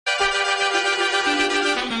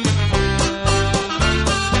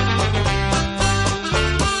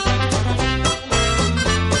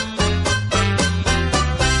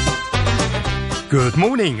Good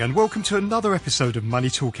morning and welcome to another episode of Money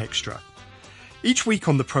Talk Extra. Each week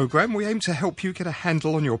on the programme we aim to help you get a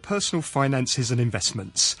handle on your personal finances and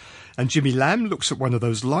investments. And Jimmy Lamb looks at one of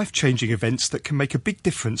those life-changing events that can make a big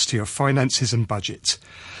difference to your finances and budget.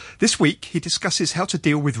 This week he discusses how to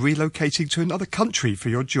deal with relocating to another country for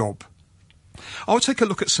your job. I'll take a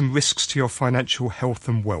look at some risks to your financial health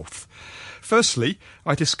and wealth. Firstly,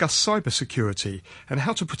 I discuss cybersecurity and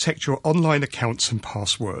how to protect your online accounts and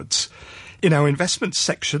passwords. In our investments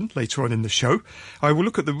section, later on in the show, I will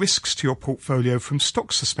look at the risks to your portfolio from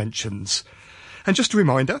stock suspensions. And just a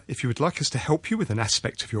reminder, if you would like us to help you with an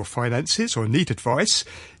aspect of your finances or need advice,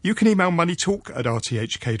 you can email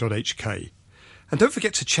moneytalk@rthk.hk. And don't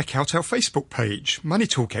forget to check out our Facebook page, Money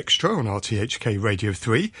Talk Extra on RTHK Radio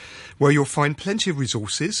 3, where you'll find plenty of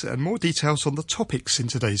resources and more details on the topics in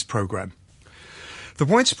today's programme. The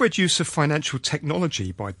widespread use of financial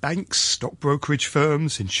technology by banks, stock brokerage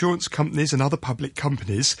firms, insurance companies and other public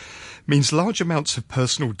companies means large amounts of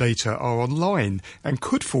personal data are online and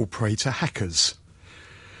could fall prey to hackers.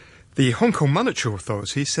 The Hong Kong Monetary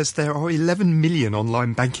Authority says there are 11 million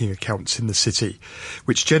online banking accounts in the city,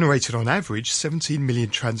 which generated on average 17 million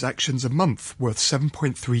transactions a month worth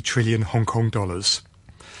 7.3 trillion Hong Kong dollars.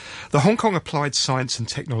 The Hong Kong Applied Science and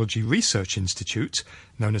Technology Research Institute,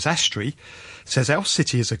 known as ASTRI, says our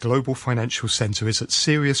city as a global financial centre is at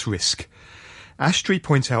serious risk. ASTRI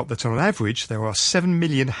point out that on average there are 7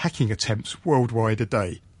 million hacking attempts worldwide a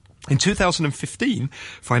day. In 2015,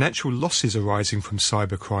 financial losses arising from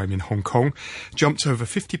cybercrime in Hong Kong jumped over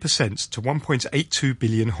 50% to 1.82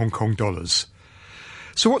 billion Hong Kong dollars.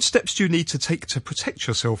 So what steps do you need to take to protect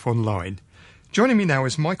yourself online? Joining me now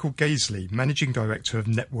is Michael Gaisley, Managing Director of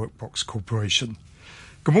Network Box Corporation.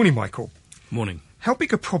 Good morning, Michael. Morning. How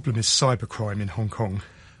big a problem is cybercrime in Hong Kong?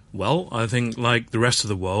 Well, I think like the rest of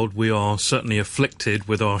the world, we are certainly afflicted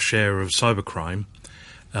with our share of cybercrime.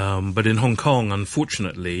 But in Hong Kong,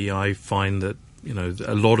 unfortunately, I find that,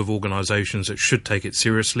 a lot of organisations that should take it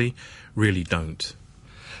seriously really don't.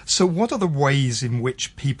 So what are the ways in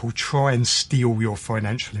which people try and steal your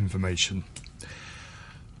financial information?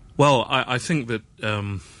 Well, I think that,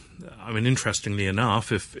 interestingly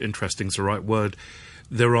enough, if interesting's the right word,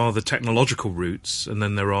 there are the technological routes and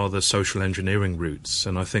then there are the social engineering routes.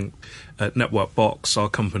 And I think at Network Box, our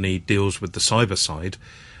company deals with the cyber side.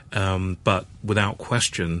 But without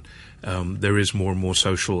question, there is more and more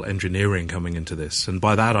social engineering coming into this. And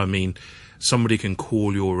by that, I mean somebody can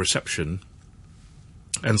call your reception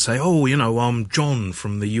and say, I'm John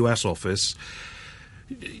from the US office.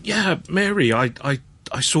 Yeah, Mary,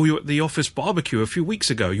 I saw you at the office barbecue a few weeks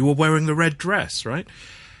ago. You were wearing the red dress, right?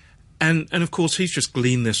 And of course, he's just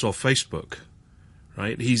gleaned this off Facebook,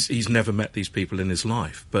 right? He's never met these people in his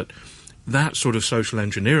life. But that sort of social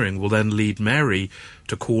engineering will then lead Mary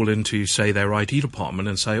to call into, say, their IT department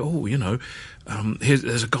and say,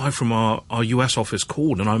 there's a guy from our US office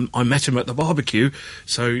called and I met him at the barbecue.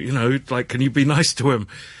 So, can you be nice to him?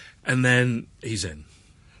 And then he's in.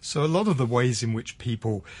 So a lot of the ways in which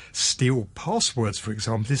people steal passwords, for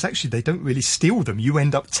example, is actually they don't really steal them. You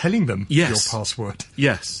end up telling them your password.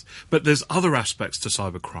 Yes. But there's other aspects to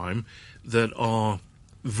cybercrime that are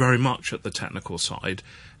very much at the technical side.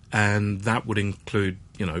 And that would include,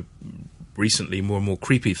 recently more and more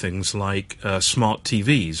creepy things like smart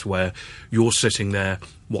TVs, where you're sitting there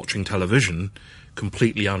watching television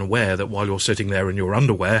completely unaware that while you're sitting there in your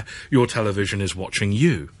underwear, your television is watching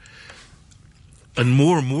you. And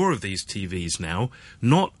more of these TVs now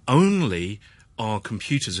not only are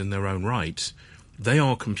computers in their own right, they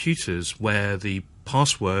are computers where the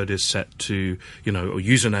password is set to, a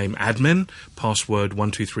username admin, password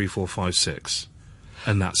 123456.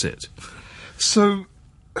 And that's it. So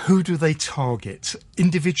who do they target?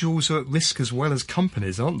 Individuals are at risk as well as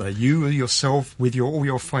companies, aren't they? You yourself, with all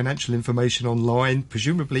your financial information online,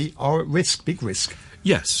 presumably are at risk, big risk.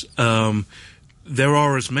 Yes. There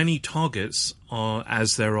are as many targets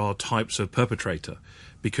as there are types of perpetrator,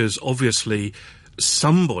 because obviously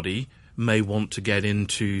somebody may want to get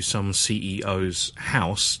into some CEO's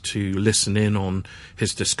house to listen in on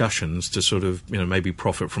his discussions to sort of, maybe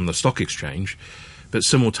profit from the stock exchange. But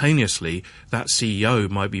simultaneously, that CEO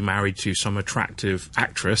might be married to some attractive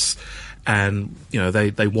actress and,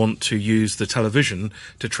 they want to use the television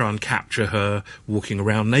to try and capture her walking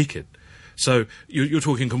around naked. So you're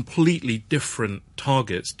talking completely different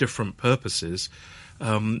targets, different purposes.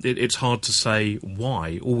 It's hard to say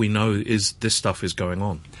why. All we know is this stuff is going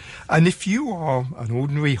on. And if you are an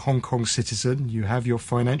ordinary Hong Kong citizen, you have your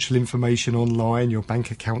financial information online, your bank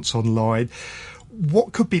accounts online,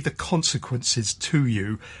 what could be the consequences to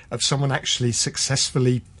you of someone actually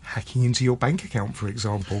successfully hacking into your bank account, for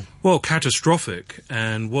example? Well, catastrophic.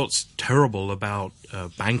 And what's terrible about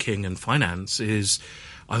banking and finance is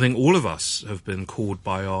I think all of us have been called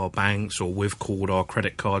by our banks, or we've called our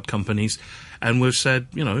credit card companies, and we've said,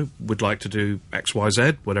 we'd like to do X, Y,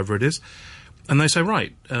 Z, whatever it is. And they say,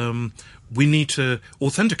 right, we need to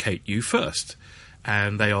authenticate you first.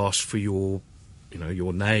 And they ask for your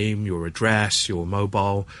name, your address, your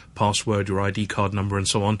mobile password, your ID card number, and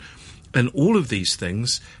so on. And all of these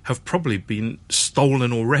things have probably been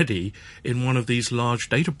stolen already in one of these large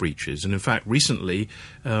data breaches. And in fact, recently,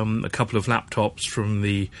 a couple of laptops from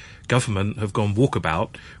the government have gone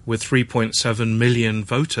walkabout with 3.7 million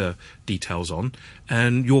voter details on,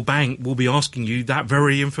 and your bank will be asking you that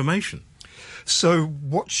very information. So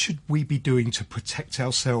what should we be doing to protect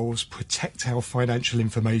ourselves, protect our financial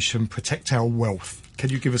information, protect our wealth?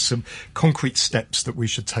 Can you give us some concrete steps that we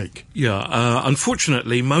should take? Yeah,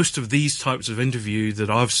 unfortunately, most of these types of interviews that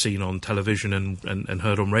I've seen on television and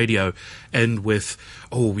heard on radio end with,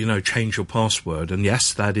 change your password. And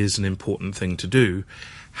yes, that is an important thing to do.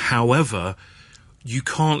 However, you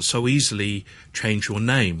can't so easily change your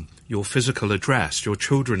name, your physical address, your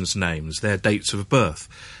children's names, their dates of birth.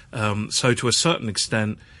 So to a certain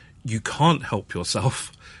extent, you can't help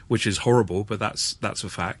yourself, which is horrible, but that's a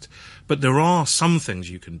fact. But there are some things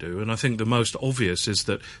you can do, and I think the most obvious is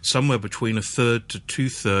that somewhere between a third to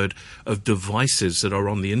two-thirds of devices that are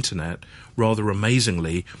on the internet, rather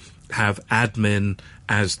amazingly, have admin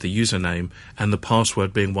as the username and the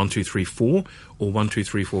password being 1234 or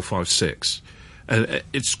 123456.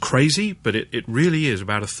 It's crazy, but it really is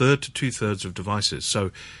about a third to two-thirds of devices.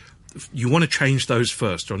 So you want to change those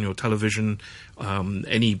first on your television,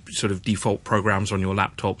 any sort of default programs on your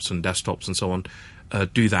laptops and desktops and so on.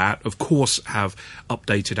 Do that. Of course, have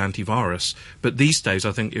updated antivirus. But these days,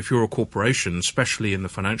 I think if you're a corporation, especially in the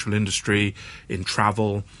financial industry, in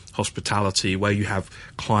travel, hospitality, where you have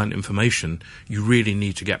client information, you really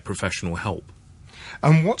need to get professional help.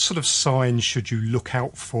 And what sort of signs should you look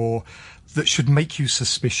out for that should make you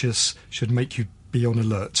suspicious, should make you be on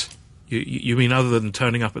alert? You mean other than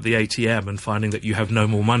turning up at the ATM and finding that you have no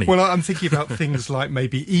more money? Well, I'm thinking about things like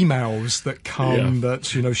maybe emails that come that,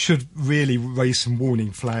 should really raise some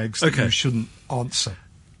warning flags that you shouldn't answer.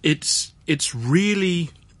 It's really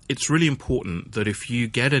important that if you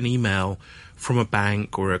get an email from a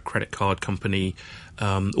bank or a credit card company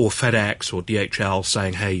or FedEx or DHL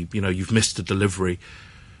saying, hey, you've missed a delivery,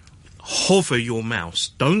 hover your mouse.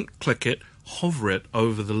 Don't click it, hover it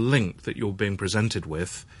over the link that you're being presented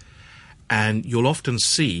with. And you'll often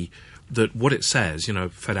see that what it says,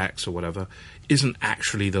 FedEx or whatever, isn't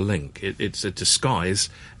actually the link. It's a disguise.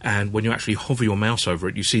 And when you actually hover your mouse over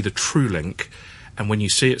it, you see the true link. And when you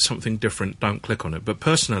see it's something different, don't click on it. But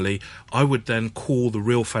personally, I would then call the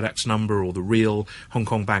real FedEx number or the real Hong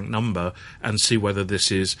Kong Bank number and see whether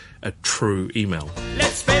this is a true email.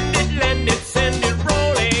 Let's spend it, lend it, send it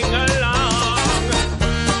rolling along.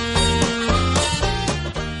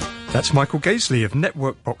 That's Michael Gaisley of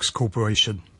Network Box Corporation.